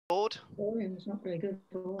Lord. It's not very good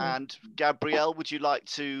at all. And Gabrielle, would you like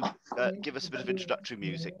to give us a bit of introductory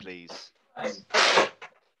music, please? I'm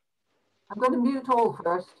going to mute all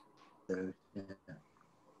first.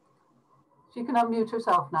 She can unmute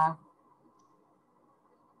herself now.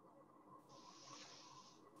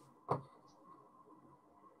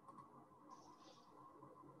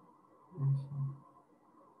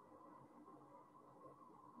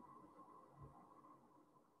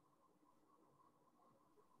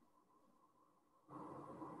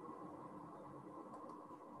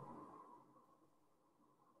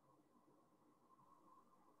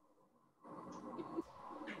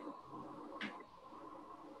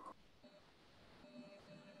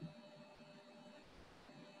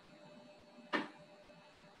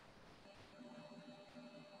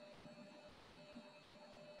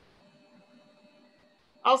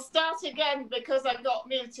 I'll start again because I got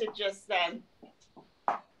muted just then.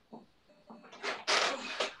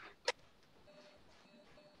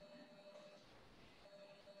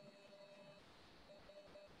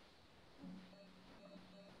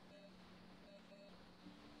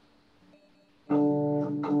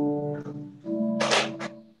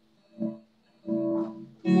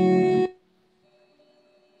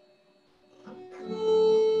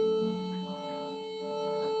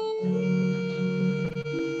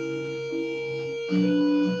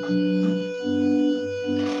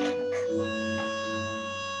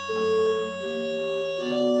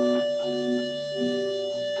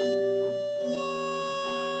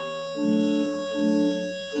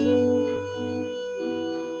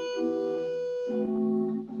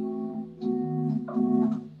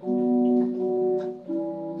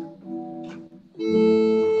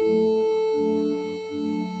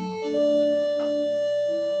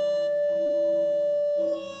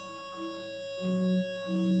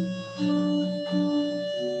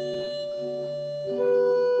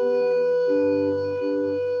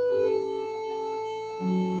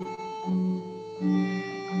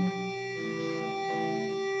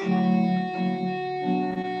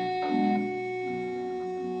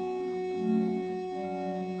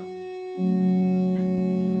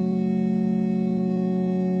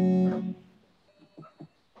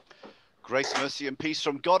 Grace, mercy, and peace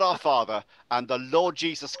from God our Father and the Lord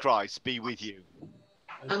Jesus Christ be with you.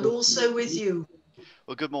 And also with you.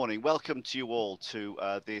 Well, good morning. Welcome to you all to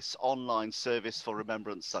this online service for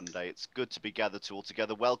Remembrance Sunday. It's good to be gathered all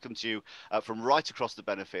together. Welcome to you from right across the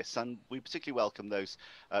benefice, and we particularly welcome those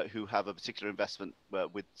who have a particular investment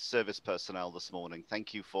with service personnel this morning.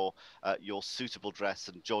 Thank you for your suitable dress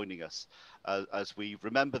and joining us as we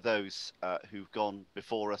remember those who've gone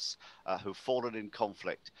before us, who've fallen in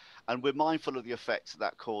conflict, and we're mindful of the effects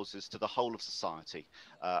that causes to the whole of society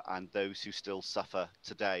and those who still suffer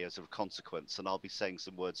today as a consequence. And I'll be saying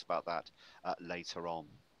some words about that later on.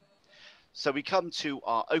 So we come to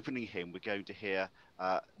our opening hymn. We're going to hear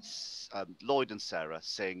Lloyd and Sarah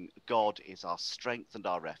sing "God is our strength and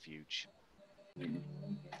our refuge."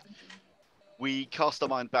 We cast our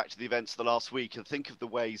mind back to the events of the last week and think of the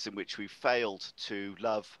ways in which we failed to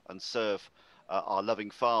love and serve our loving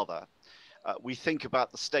Father. We think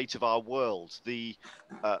about the state of our world, the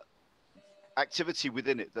activity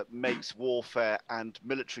within it that makes warfare and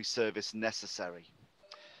military service necessary.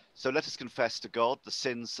 So let us confess to God the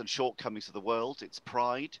sins and shortcomings of the world, its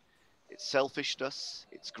pride, its selfishness,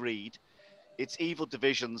 its greed, its evil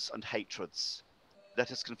divisions and hatreds.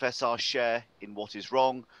 Let us confess our share in what is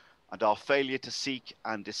wrong and our failure to seek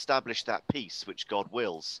and establish that peace which God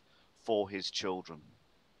wills for his children.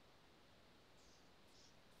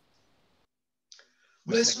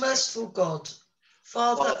 Most merciful God,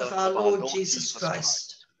 Father of our Lord Jesus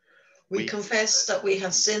Christ, we confess that we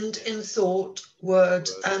have sinned in thought, word,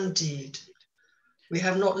 and deed. We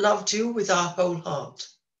have not loved you with our whole heart.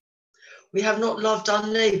 We have not loved our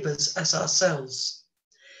neighbours as ourselves.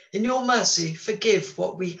 In your mercy, forgive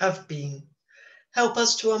what we have been. Help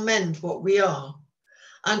us to amend what we are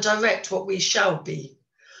and direct what we shall be,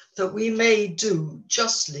 that we may do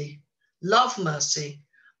justly, love mercy,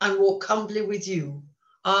 and walk humbly with you,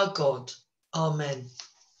 our God. Amen.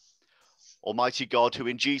 Almighty God, who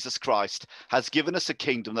in Jesus Christ has given us a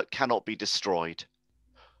kingdom that cannot be destroyed,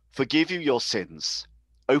 forgive you your sins,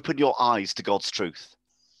 open your eyes to God's truth,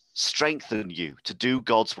 strengthen you to do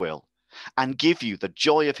God's will, and give you the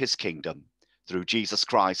joy of his kingdom through Jesus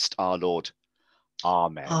Christ our Lord.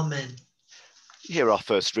 Amen. Amen. Hear our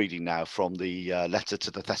first reading now from the letter to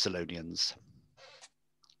the Thessalonians.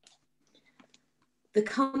 The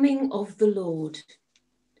coming of the Lord.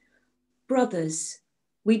 Brothers,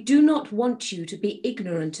 we do not want you to be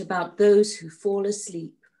ignorant about those who fall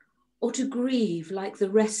asleep, or to grieve like the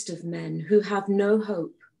rest of men who have no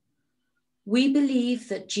hope. We believe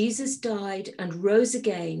that Jesus died and rose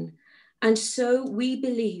again, and so we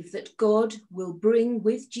believe that God will bring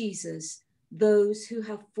with Jesus those who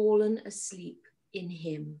have fallen asleep in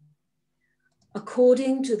him.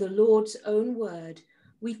 According to the Lord's own word,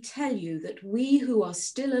 we tell you that we who are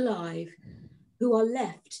still alive, who are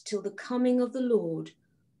left till the coming of the Lord,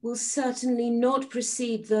 will certainly not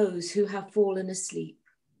precede those who have fallen asleep.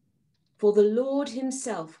 For the Lord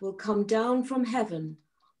himself will come down from heaven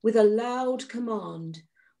with a loud command,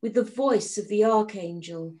 with the voice of the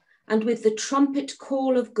archangel, and with the trumpet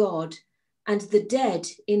call of God, and the dead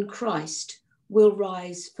in Christ will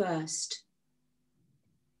rise first.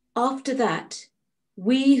 After that,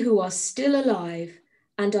 we who are still alive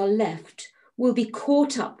and are left will be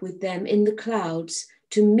caught up with them in the clouds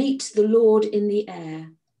to meet the Lord in the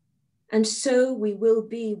air. And so we will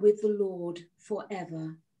be with the Lord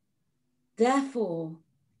forever. Therefore,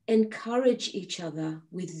 encourage each other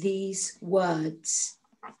with these words.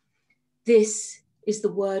 This is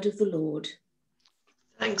the word of the Lord.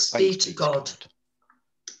 Thanks be to God.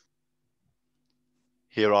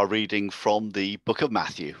 Here our reading from the book of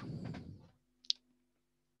Matthew.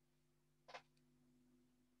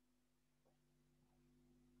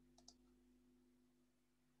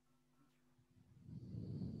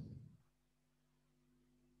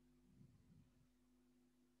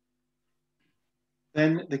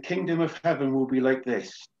 Then the kingdom of heaven will be like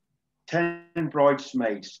this. 10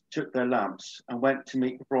 bridesmaids took their lamps and went to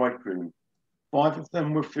meet the bridegroom. 5 of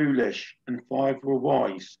them were foolish and 5 were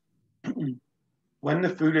wise. When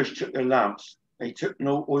the foolish took their lamps, they took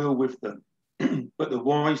no oil with them, but the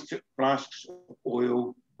wise took flasks of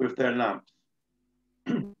oil with their lamps.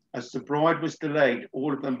 As the bride was delayed,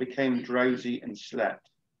 all of them became drowsy and slept.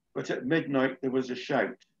 But at midnight there was a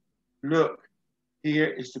shout, "Look, here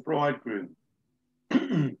is the bridegroom.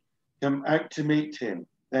 Come out to meet him."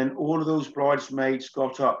 Then all of those bridesmaids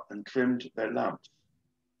got up and trimmed their lamps.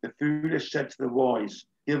 The foolish said to the wise,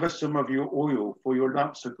 "Give us some of your oil, for your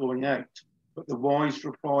lamps are going out." But the wise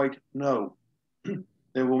replied, "No,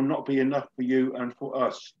 there will not be enough for you and for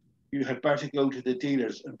us. You had better go to the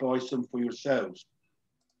dealers and buy some for yourselves."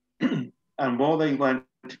 And while they went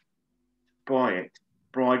to buy it,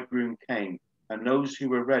 the bridegroom came, and those who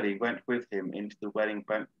were ready went with him into the wedding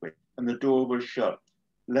banquet, and the door was shut.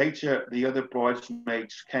 Later, the other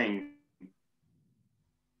bridesmaids came,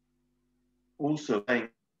 also saying,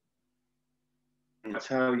 "I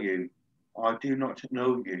tell you, I do not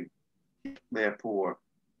know you, therefore,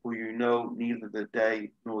 for you know neither the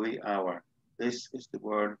day nor the hour." This is the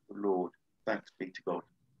word of the Lord. Thanks be to God.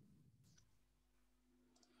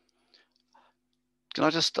 Can I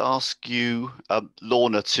just ask you,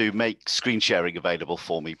 Lorna, to make screen sharing available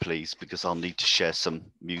for me, please, because I'll need to share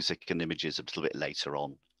some music and images a little bit later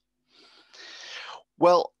on.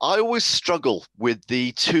 Well, I always struggle with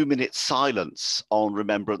the 2-minute silence on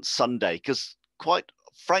Remembrance Sunday, because quite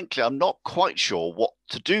frankly, I'm not quite sure what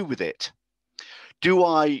to do with it. Do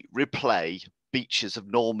I replay beaches of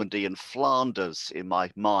Normandy and Flanders in my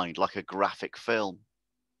mind like a graphic film?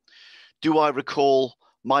 Do I recall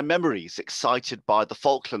my memories excited by the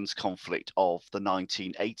Falklands conflict of the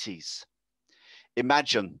 1980s?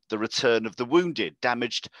 Imagine the return of the wounded,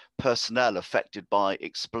 damaged personnel affected by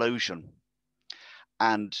explosion.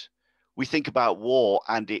 And we think about war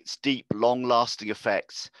and its deep, long-lasting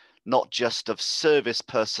effects, not just of service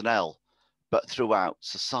personnel, but throughout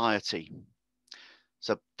society.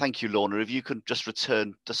 So thank you, Lorna. If you can just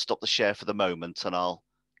return, just stop the share for the moment, and I'll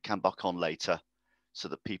come back on later so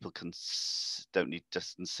that people don't need to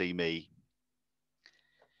just see me.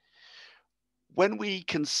 When we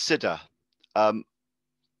consider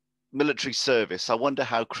military service, I wonder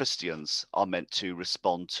how Christians are meant to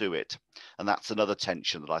respond to it. And that's another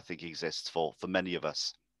tension that I think exists for many of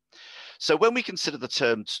us. So when we consider the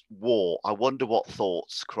term war, I wonder what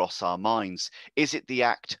thoughts cross our minds. Is it the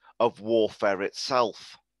act of warfare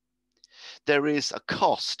itself? There is a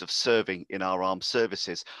cost of serving in our armed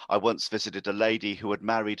services. I once visited a lady who had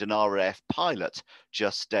married an RAF pilot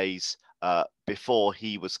just days before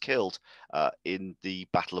he was killed in the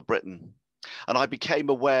Battle of Britain. And I became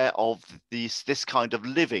aware of this kind of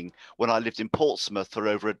living when I lived in Portsmouth for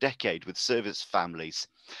over a decade with service families.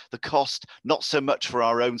 The cost, not so much for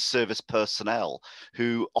our own service personnel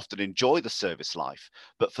who often enjoy the service life,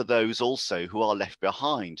 but for those also who are left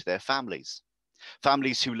behind, their families.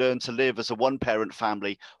 Families who learn to live as a one-parent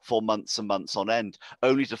family for months and months on end,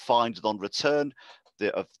 only to find that on return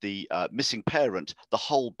of the missing parent, the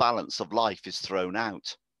whole balance of life is thrown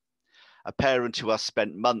out. A parent who has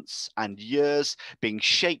spent months and years being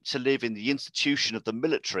shaped to live in the institution of the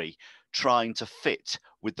military trying to fit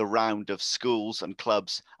with the round of schools and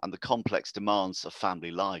clubs and the complex demands of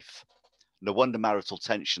family life. No wonder marital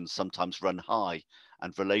tensions sometimes run high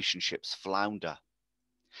and relationships flounder.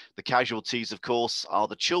 The casualties, of course, are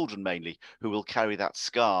the children mainly, who will carry that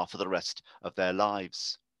scar for the rest of their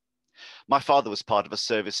lives. My father was part of a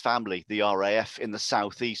service family, the RAF, in the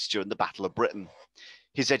southeast during the Battle of Britain.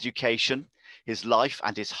 His education, his life,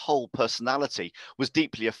 and his whole personality was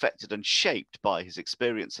deeply affected and shaped by his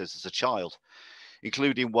experiences as a child,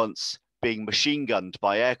 including once being machine gunned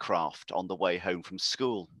by aircraft on the way home from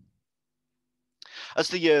school. As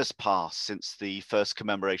the years pass since the first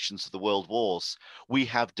commemorations of the World Wars, we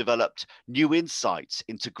have developed new insights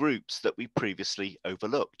into groups that we previously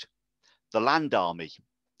overlooked. The land army,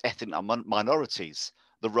 ethnic minorities,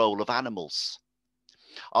 the role of animals.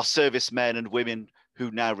 Our servicemen and women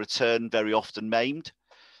who now return very often maimed,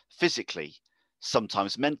 physically,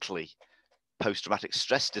 sometimes mentally. Post-traumatic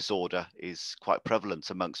stress disorder is quite prevalent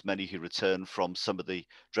amongst many who return from some of the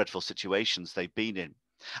dreadful situations they've been in.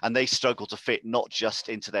 And they struggle to fit not just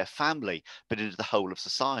into their family, but into the whole of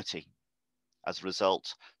society. As a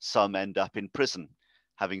result, some end up in prison,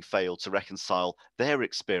 having failed to reconcile their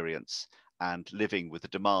experience and living with the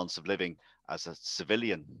demands of living as a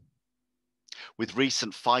civilian. With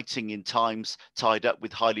recent fighting in times tied up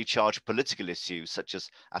with highly charged political issues such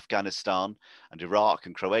as Afghanistan and Iraq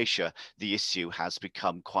and Croatia, the issue has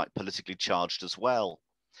become quite politically charged as well.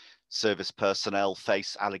 Service personnel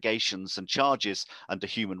face allegations and charges under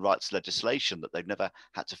human rights legislation that they've never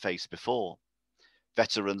had to face before.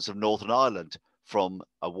 Veterans of Northern Ireland from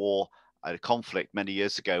a war, a conflict many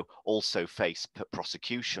years ago, also face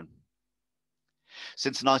prosecution.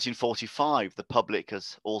 Since 1945, the public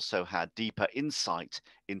has also had deeper insight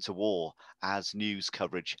into war as news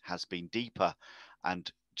coverage has been deeper and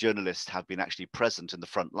journalists have been actually present in the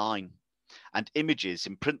front line, and images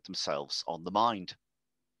imprint themselves on the mind.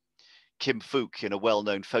 Kim Phuc, in a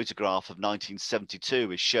well-known photograph of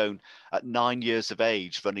 1972, is shown at 9 years of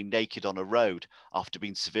age running naked on a road after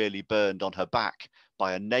being severely burned on her back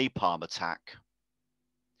by a napalm attack.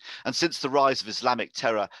 And since the rise of Islamic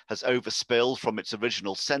terror has overspilled from its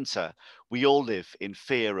original centre, we all live in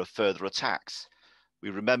fear of further attacks.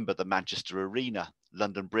 We remember the Manchester Arena,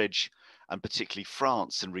 London Bridge, and particularly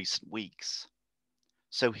France in recent weeks.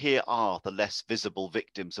 So here are the less visible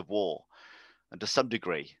victims of war, and to some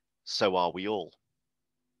degree, so are we all.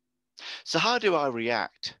 So how do I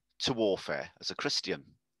react to warfare as a Christian?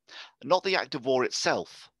 Not the act of war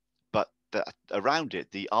itself, but around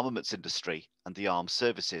it, the armaments industry and the armed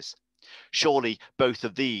services. Surely both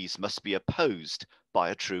of these must be opposed by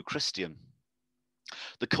a true Christian.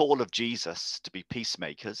 The call of Jesus to be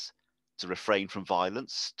peacemakers, to refrain from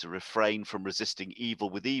violence, to refrain from resisting evil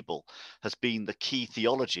with evil, has been the key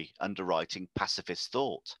theology underwriting pacifist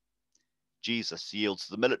thought. Jesus yields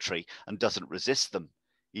to the military and doesn't resist them,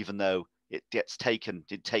 even though it takes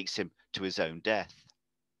him to his own death.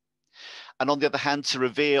 And on the other hand, to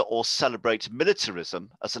revere or celebrate militarism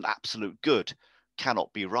as an absolute good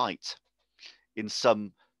cannot be right. In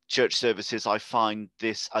some church services, I find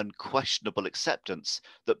this unquestionable acceptance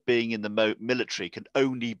that being in the military can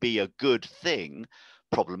only be a good thing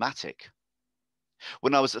problematic.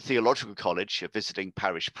 When I was at theological college, a visiting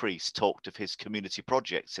parish priest talked of his community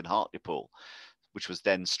projects in Hartlepool, which was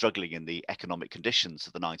then struggling in the economic conditions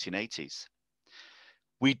of the 1980s.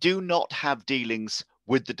 We do not have dealings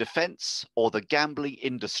with the defence or the gambling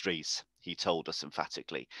industries, he told us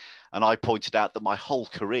emphatically, and I pointed out that my whole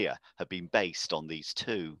career had been based on these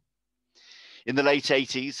two. In the late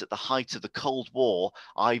 80s, at the height of the Cold War,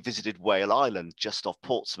 I visited Whale Island just off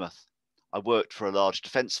Portsmouth. I worked for a large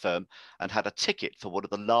defence firm and had a ticket for one of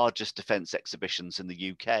the largest defence exhibitions in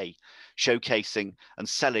the UK, showcasing and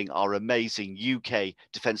selling our amazing UK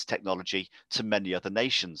defence technology to many other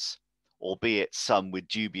nations, albeit some with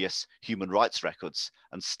dubious human rights records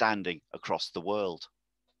and standing across the world.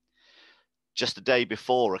 Just the day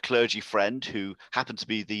before, a clergy friend who happened to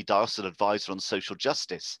be the diocesan advisor on social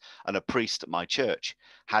justice and a priest at my church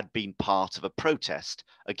had been part of a protest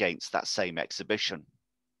against that same exhibition.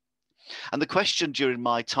 And the question during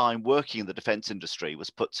my time working in the defence industry was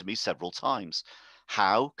put to me several times.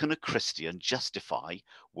 How can a Christian justify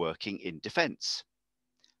working in defence?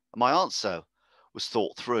 And my answer was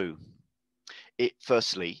thought through.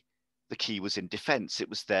 Firstly, the key was in defence. It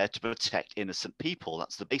was there to protect innocent people.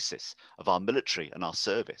 That's the basis of our military and our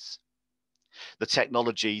service. The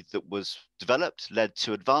technology that was developed led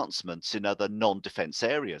to advancements in other non-defence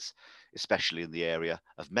areas, especially in the area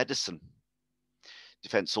of medicine.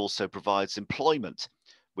 Defence also provides employment,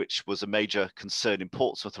 which was a major concern in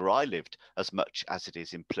Portsmouth where I lived, as much as it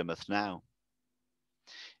is in Plymouth now.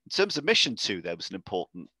 terms of mission too, there was an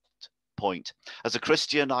important point. As a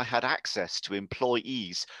Christian, I had access to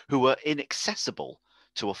employees who were inaccessible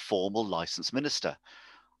to a formal licensed minister.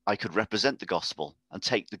 I could represent the gospel and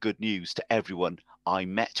take the good news to everyone I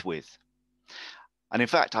met with. And in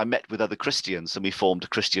fact, I met with other Christians and we formed a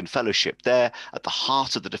Christian fellowship there at the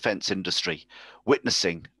heart of the defense industry,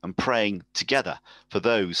 witnessing and praying together for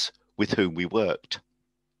those with whom we worked.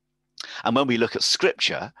 And when we look at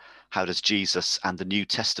scripture, how does Jesus and the New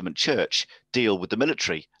Testament church deal with the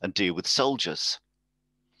military and deal with soldiers?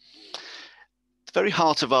 The very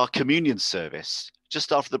heart of our communion service,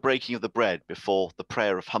 just after the breaking of the bread before the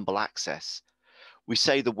prayer of humble access, we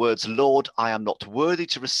say the words, "Lord, I am not worthy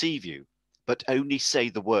to receive you, but only say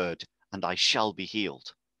the word and I shall be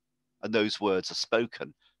healed." And those words are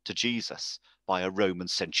spoken to Jesus by a Roman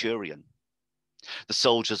centurion. The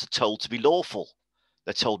soldiers are told to be lawful.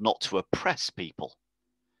 They're told not to oppress people,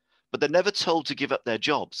 but they're never told to give up their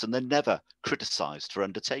jobs, and they're never criticized for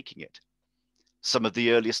undertaking it. Some of the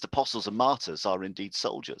earliest apostles and martyrs are indeed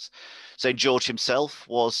soldiers. St. George himself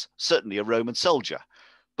was certainly a Roman soldier,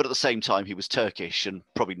 but at the same time he was Turkish and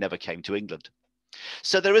probably never came to England.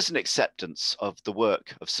 So there is an acceptance of the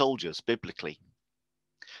work of soldiers biblically.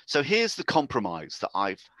 So here's the compromise that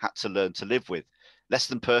I've had to learn to live with. Less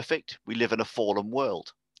than perfect, we live in a fallen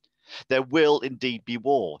world. There will indeed be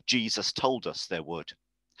war. Jesus told us there would.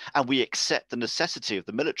 And we accept the necessity of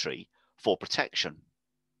the military for protection.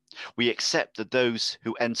 We accept that those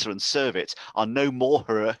who enter and serve it are no more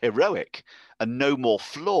heroic and no more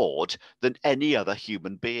flawed than any other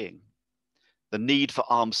human being. The need for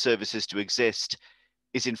armed services to exist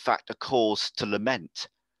is in fact a cause to lament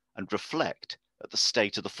and reflect at the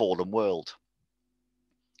state of the fallen world.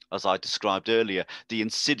 As I described earlier, the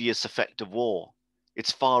insidious effect of war,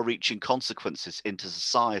 its far-reaching consequences into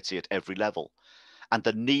society at every level, and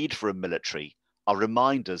the need for a military are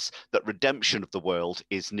reminders that redemption of the world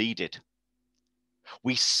is needed.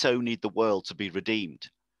 We so need the world to be redeemed,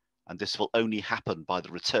 and this will only happen by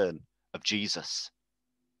the return of Jesus.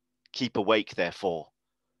 Keep awake, therefore,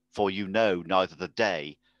 for you know neither the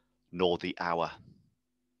day nor the hour.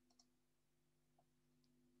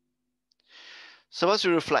 So as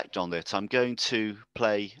we reflect on it, I'm going to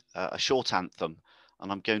play a short anthem,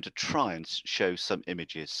 and I'm going to try and show some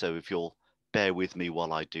images. So if you'll bear with me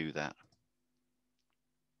while I do that.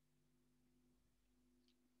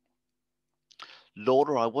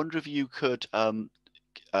 Laura, I wonder if you could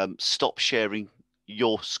stop sharing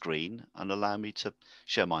your screen and allow me to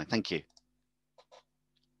share mine. Thank you.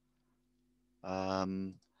 I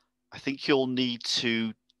think you'll need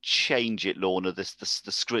to change it, Lorna, the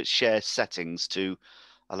script share settings to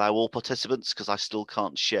allow all participants, because I still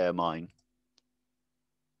can't share mine.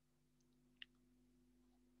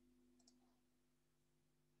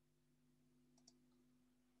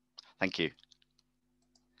 Thank you.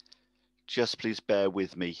 Just please bear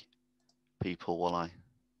with me, people, while I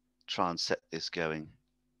try and set this going.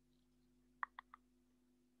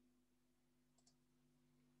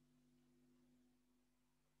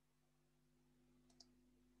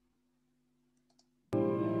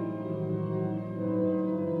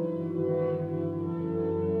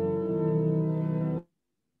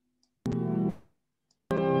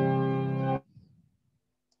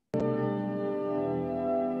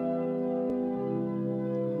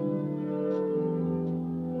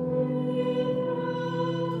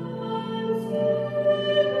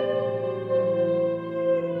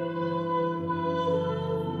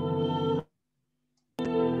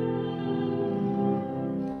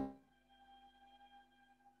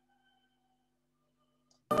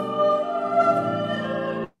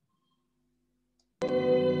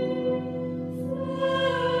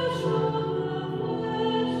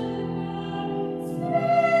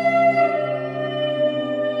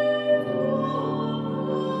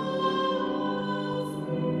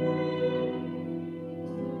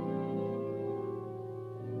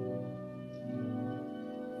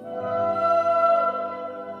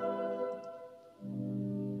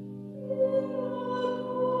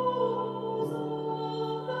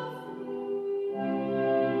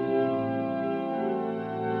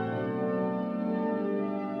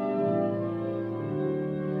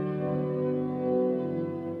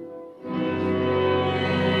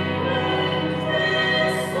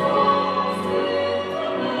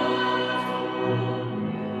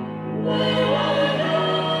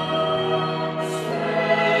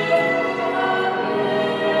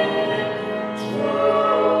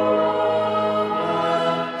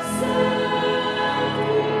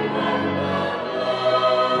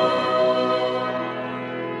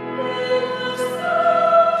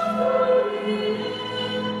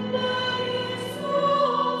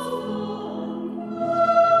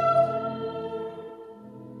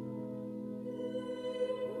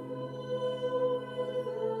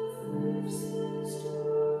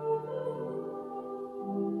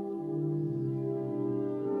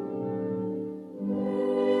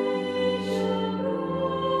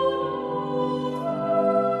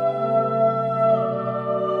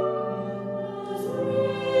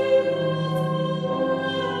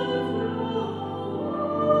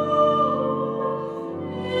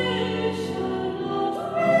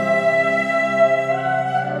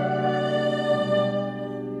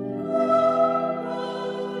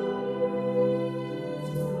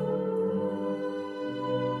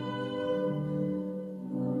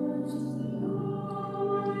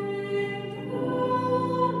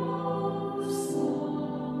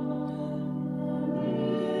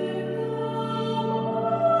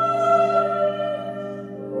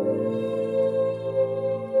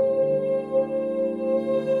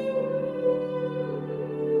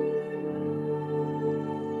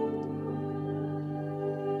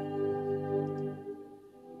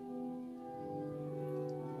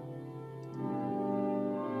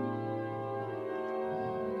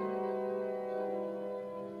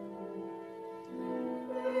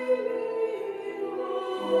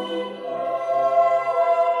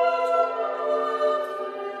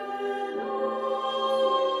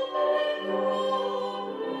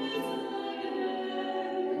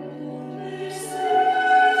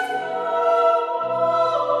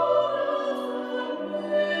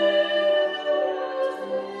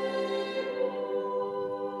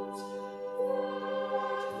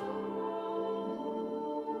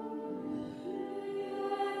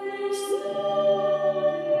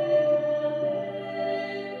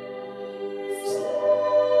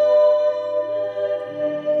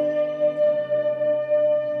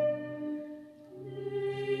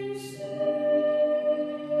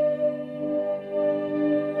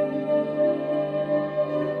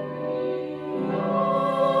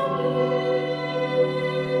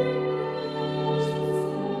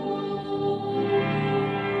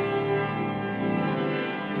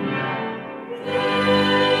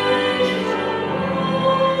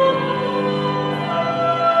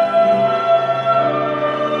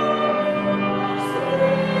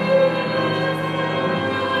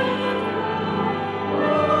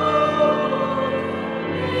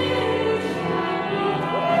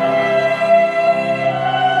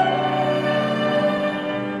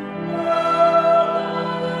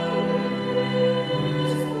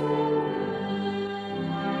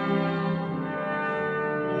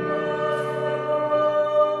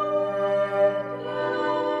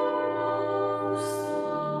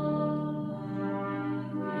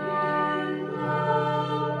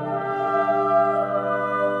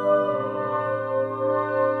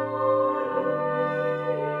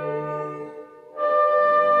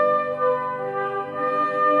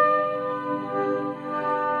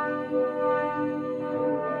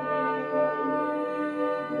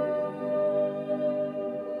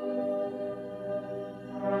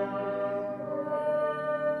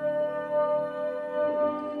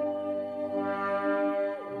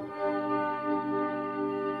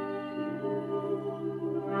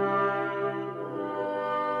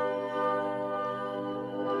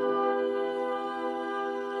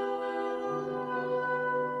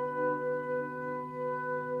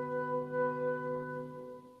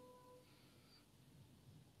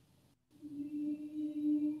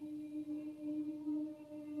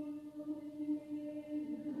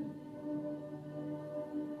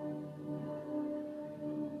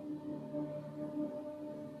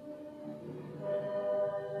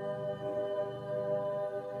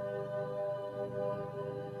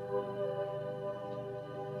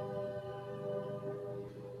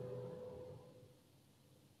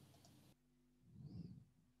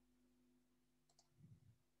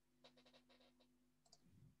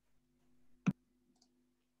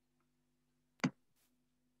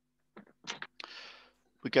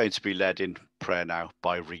 We're going to be led in prayer now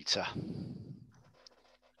by Rita.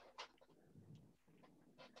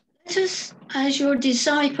 Let us, as your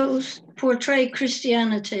disciples, portray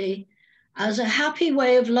Christianity as a happy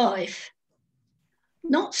way of life,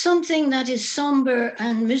 not something that is somber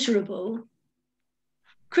and miserable.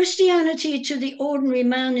 Christianity to the ordinary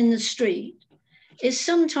man in the street is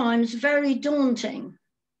sometimes very daunting.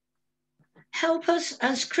 Help us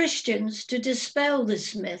as Christians to dispel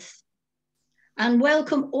this myth and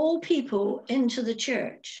welcome all people into the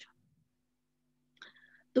church.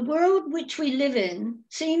 The world which we live in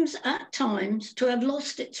seems at times to have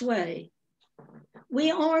lost its way. We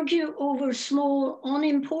argue over small,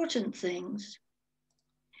 unimportant things.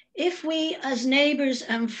 If we as neighbours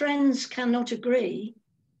and friends cannot agree,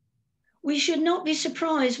 we should not be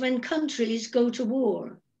surprised when countries go to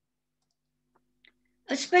war.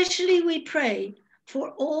 Especially we pray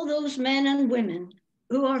for all those men and women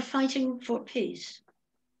who are fighting for peace.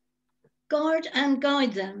 Guard and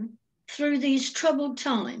guide them through these troubled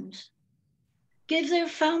times. Give their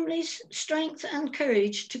families strength and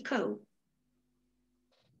courage to cope.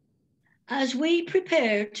 As we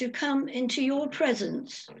prepare to come into your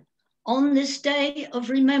presence on this day of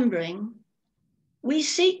remembering, we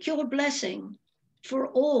seek your blessing for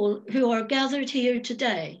all who are gathered here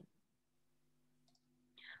today.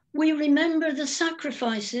 We remember the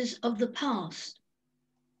sacrifices of the past.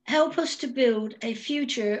 Help us to build a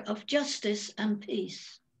future of justice and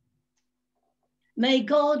peace. May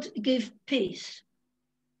God give peace.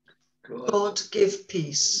 God give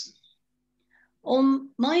peace.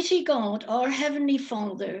 Almighty God, our Heavenly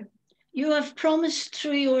Father, you have promised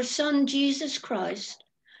through your Son, Jesus Christ,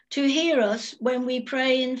 to hear us when we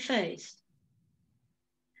pray in faith.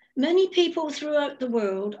 Many people throughout the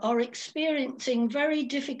world are experiencing very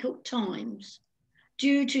difficult times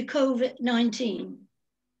due to COVID-19.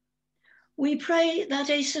 We pray that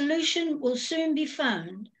a solution will soon be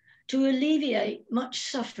found to alleviate much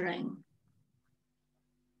suffering.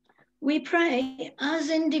 We pray as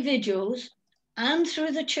individuals and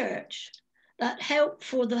through the church that help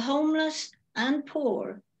for the homeless and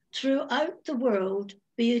poor throughout the world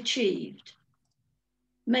be achieved.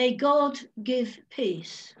 May God give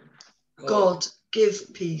peace. God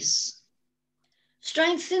give peace.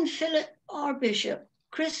 Strengthen Philip, our bishop,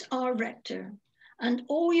 Chris, our rector, and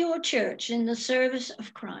all your church in the service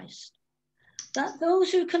of Christ, that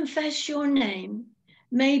those who confess your name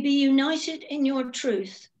may be united in your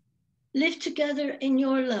truth, live together in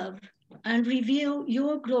your love, and reveal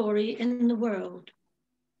your glory in the world.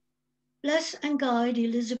 Bless and guide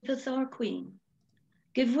Elizabeth, our Queen.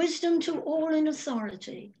 Give wisdom to all in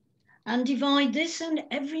authority, and divide this and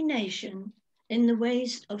every nation in the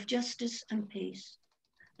ways of justice and peace,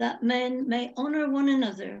 that men may honor one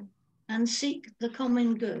another and seek the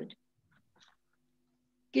common good.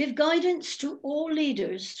 Give guidance to all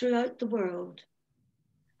leaders throughout the world.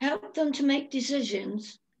 Help them to make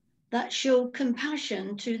decisions that show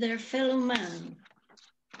compassion to their fellow man.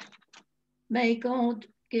 May God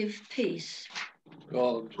give peace.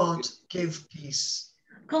 God give peace.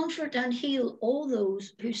 Comfort and heal all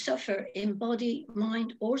those who suffer in body,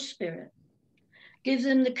 mind, or spirit. Give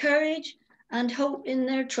them the courage and hope in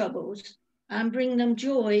their troubles, and bring them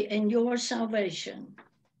joy in your salvation.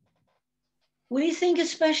 We think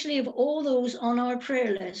especially of all those on our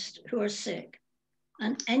prayer list who are sick,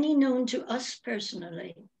 and any known to us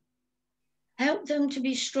personally. Help them to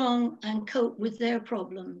be strong and cope with their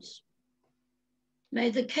problems. May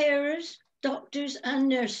the carers, doctors, and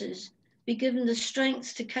nurses be given the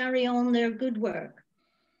strength to carry on their good work.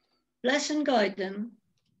 Bless and guide them,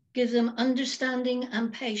 give them understanding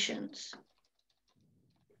and patience.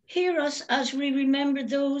 Hear us as we remember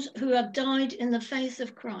those who have died in the faith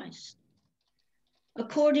of Christ.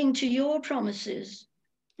 According to your promises,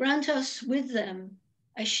 grant us with them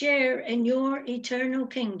a share in your eternal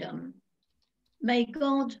kingdom. May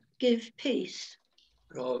God give peace.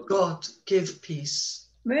 God give peace.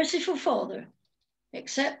 Merciful Father,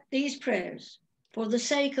 accept these prayers for the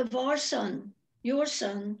sake of our Son, your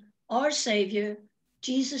Son, our Saviour,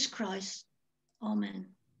 Jesus Christ. Amen.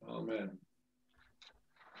 Amen.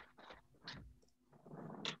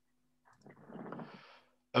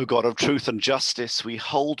 O God of truth and justice, we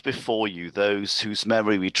hold before you those whose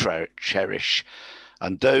memory we cherish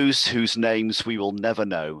and those whose names we will never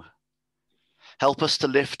know. Help us to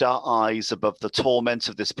lift our eyes above the torment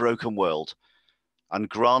of this broken world and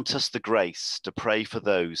grant us the grace to pray for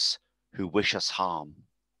those who wish us harm.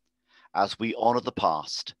 As we honor the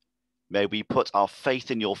past, may we put our faith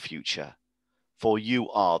in your future, for you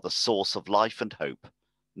are the source of life and hope,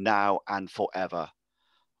 now and forever.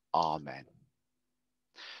 Amen.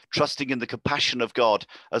 Trusting in the compassion of God,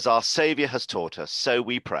 as our Saviour has taught us, so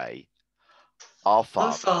we pray. Our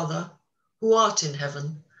Father, who art in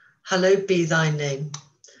heaven, hallowed be thy name.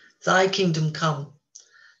 Thy kingdom come,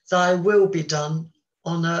 thy will be done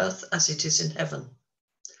on earth as it is in heaven.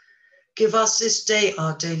 Give us this day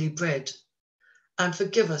our daily bread, and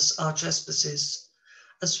forgive us our trespasses,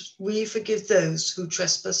 as we forgive those who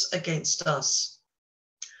trespass against us.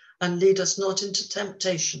 And lead us not into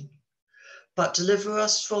temptation, but deliver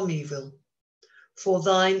us from evil. For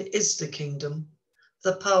thine is the kingdom,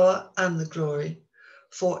 the power and the glory,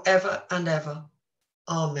 forever and ever.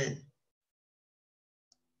 Amen.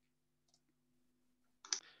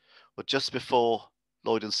 Well, just before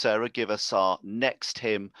Lloyd and Sarah give us our next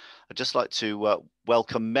hymn, I'd just like to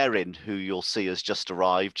welcome Merrin, who you'll see has just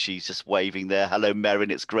arrived. She's just waving there. Hello,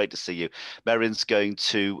 Merrin. It's great to see you. Merrin's going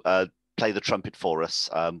to play the trumpet for us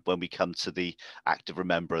when we come to the Act of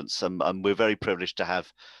Remembrance. And we're very privileged to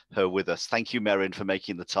have her with us. Thank you, Merrin, for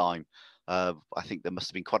making the time. I think there must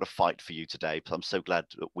have been quite a fight for you today, but I'm so glad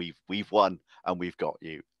that we've won and we've got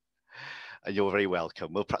you. And you're very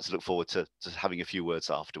welcome. We'll perhaps look forward to having a few words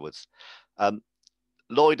afterwards.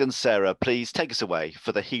 Lloyd and Sarah, please take us away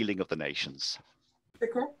for the healing of the nations.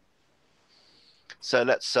 Okay. So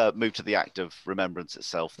let's move to the Act of Remembrance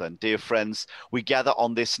itself then. Dear friends, we gather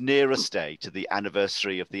on this nearest day to the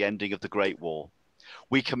anniversary of the ending of the Great War.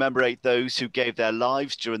 We commemorate those who gave their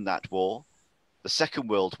lives during that war, the Second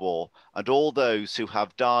World War, and all those who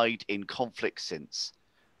have died in conflict since.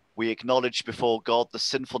 We acknowledge before God the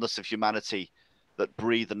sinfulness of humanity that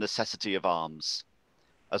breathe the necessity of arms.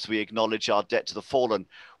 As we acknowledge our debt to the fallen,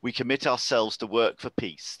 we commit ourselves to work for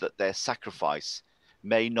peace, that their sacrifice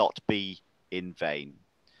may not be in vain.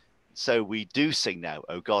 So we do sing now,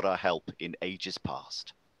 O God, our help in ages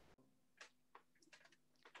past.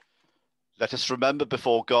 Let us remember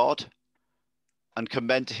before God and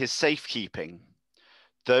commend to his safekeeping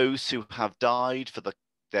those who have died for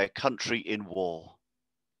their country in war,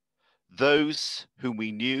 those whom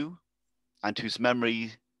we knew and whose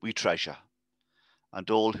memory we treasure, and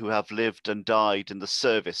all who have lived and died in the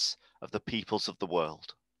service of the peoples of the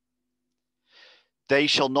world. They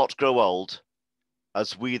shall not grow old,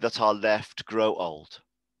 as we that are left grow old.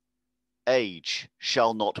 Age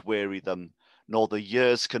shall not weary them, nor the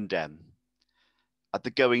years condemn. At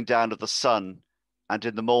the going down of the sun, and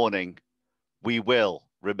in the morning, we will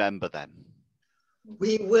remember them.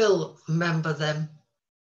 We will remember them.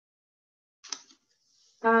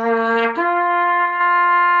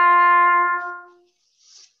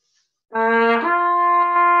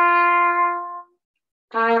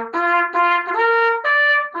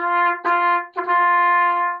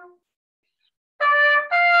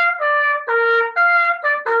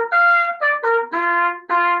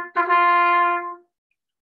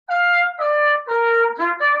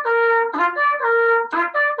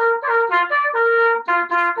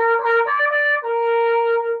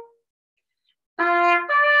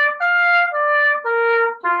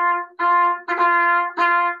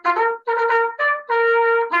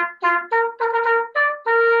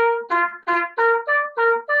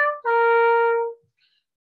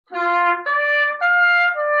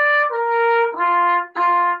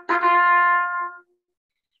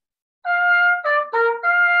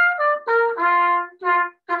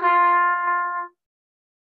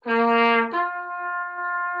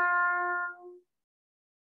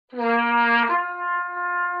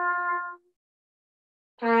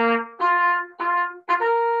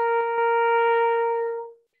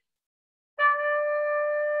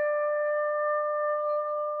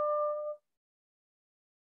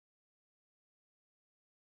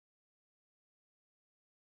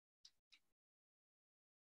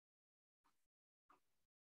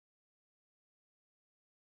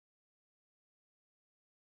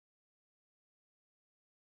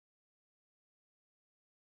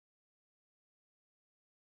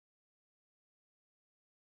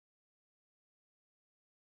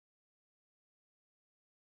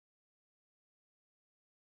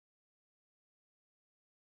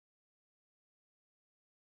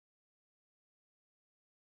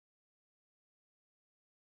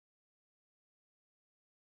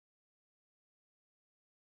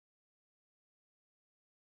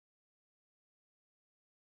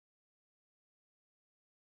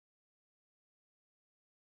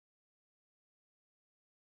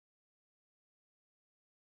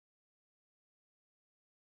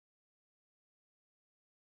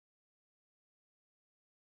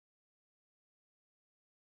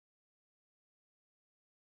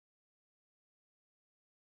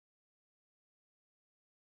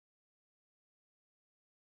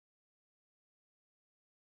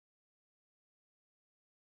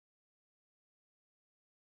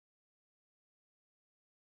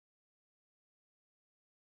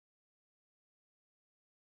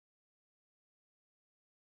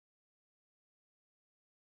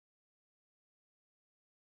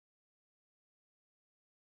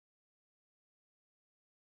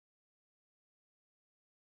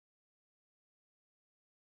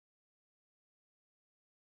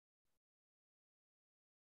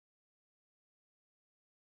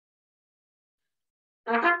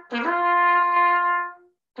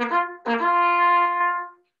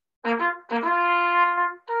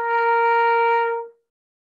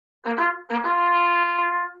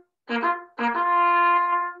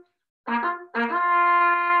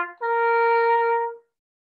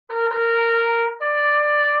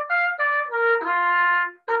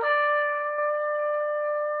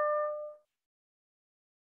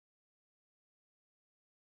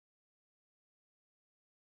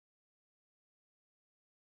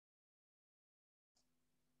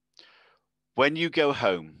 When you go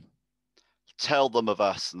home, tell them of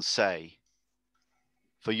us and say,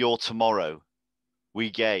 for your tomorrow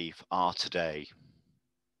we gave our today.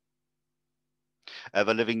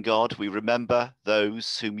 Ever-living God, we remember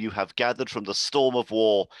those whom you have gathered from the storm of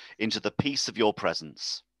war into the peace of your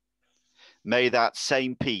presence. May that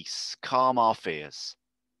same peace calm our fears,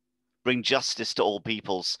 bring justice to all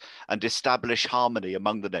peoples, and establish harmony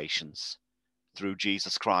among the nations. Through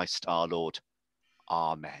Jesus Christ our Lord.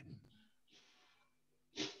 Amen.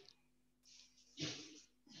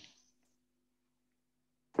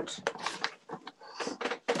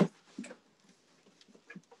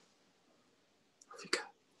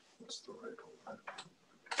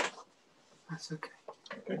 That's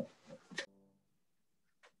okay.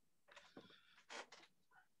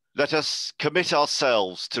 Let us commit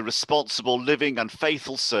ourselves to responsible living and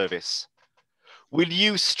faithful service. Will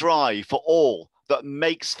you strive for all that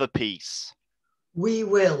makes for peace? We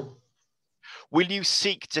will. Will you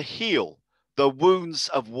seek to heal the wounds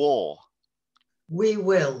of war? We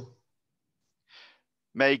will.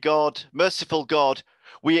 May God, merciful God,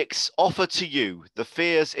 we offer to you the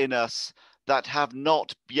fears in us that have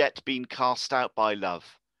not yet been cast out by love.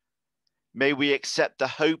 May we accept the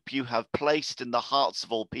hope you have placed in the hearts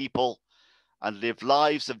of all people and live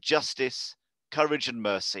lives of justice, courage and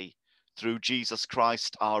mercy through Jesus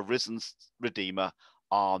Christ, our risen Redeemer.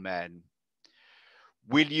 Amen.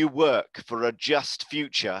 Will you work for a just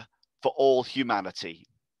future for all humanity?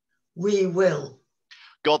 We will.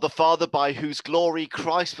 God the Father, by whose glory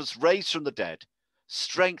Christ was raised from the dead,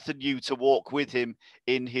 strengthen you to walk with him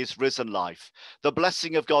in his risen life. The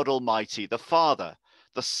blessing of God Almighty, the Father,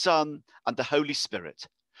 the Son, and the Holy Spirit,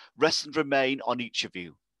 rest and remain on each of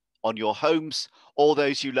you, on your homes, all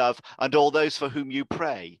those you love, and all those for whom you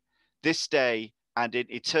pray, this day and in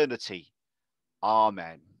eternity.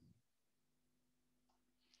 Amen.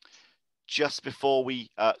 Just before we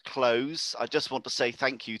close, I just want to say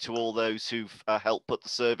thank you to all those who've helped put the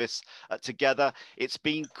service together. It's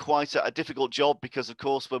been quite a difficult job because, of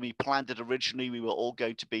course, when we planned it originally, we were all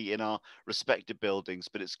going to be in our respective buildings,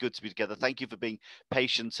 but it's good to be together. Thank you for being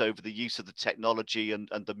patient over the use of the technology and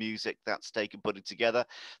the music that's taken putting together.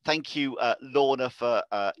 Thank you, Lorna, for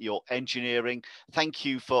your engineering. Thank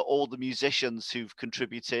you for all the musicians who've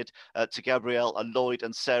contributed, to Gabrielle and Lloyd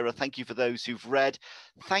and Sarah. Thank you for those who've read.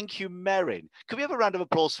 Thank you, Mary. Could we have a round of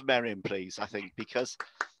applause for Merrin, please? I think because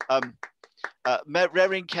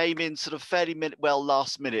Merrin came in sort of fairly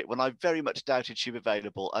last minute when I very much doubted she'd be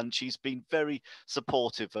available, and she's been very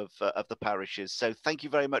supportive of the parishes. So thank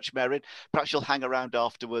you very much, Merrin. Perhaps you'll hang around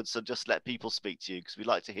afterwards and just let people speak to you because we'd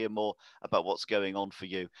like to hear more about what's going on for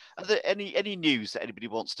you. Are there any news that anybody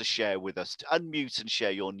wants to share with us? Unmute and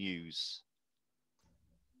share your news.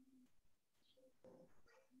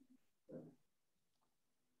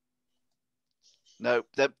 No,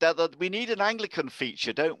 we need an Anglican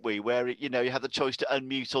feature, don't we? Where, you have the choice to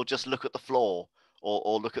unmute or just look at the floor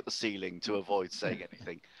or look at the ceiling to avoid saying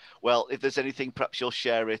anything. Well, if there's anything, perhaps you'll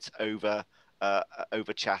share it over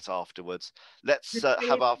chat afterwards. Let's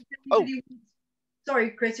have our...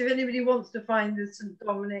 Sorry, Chris, if anybody wants to find the St.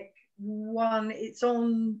 Dominic one, it's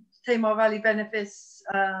on Tamar Valley Benefice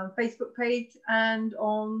Facebook page and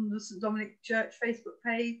on the St. Dominic Church Facebook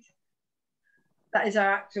page. That is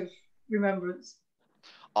our Act of Remembrance.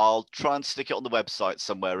 I'll try and stick it on the website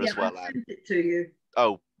somewhere as well. I sent it to you.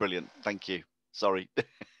 Oh, brilliant. Thank you. Sorry.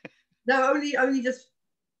 No, only just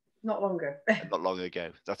not long ago. Not long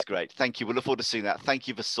ago. That's great. Thank you. We look forward to seeing that. Thank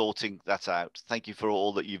you for sorting that out. Thank you for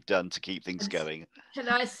all that you've done to keep things going. Can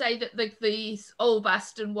I say that the Old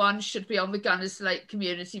Baston one should be on the Gunners Lake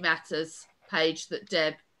Community Matters page that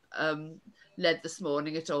Deb led this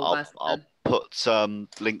morning at Old Baston. I'll put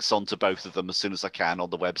links onto both of them as soon as I can on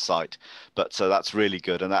the website. But that's really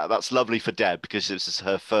good, and that's lovely for Deb because this is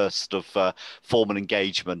her first of formal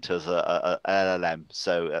engagement as a LLM.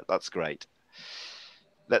 So that's great.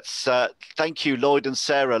 Let's thank you, Lloyd and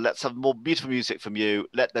Sarah. Let's have more beautiful music from you.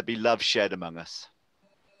 Let there be love shared among us.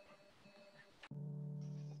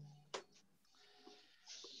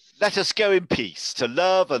 Let us go in peace to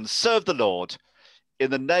love and serve the Lord in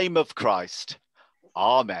the name of Christ.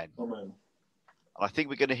 Amen. Amen. I think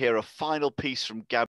we're going to hear a final piece from Gabriel.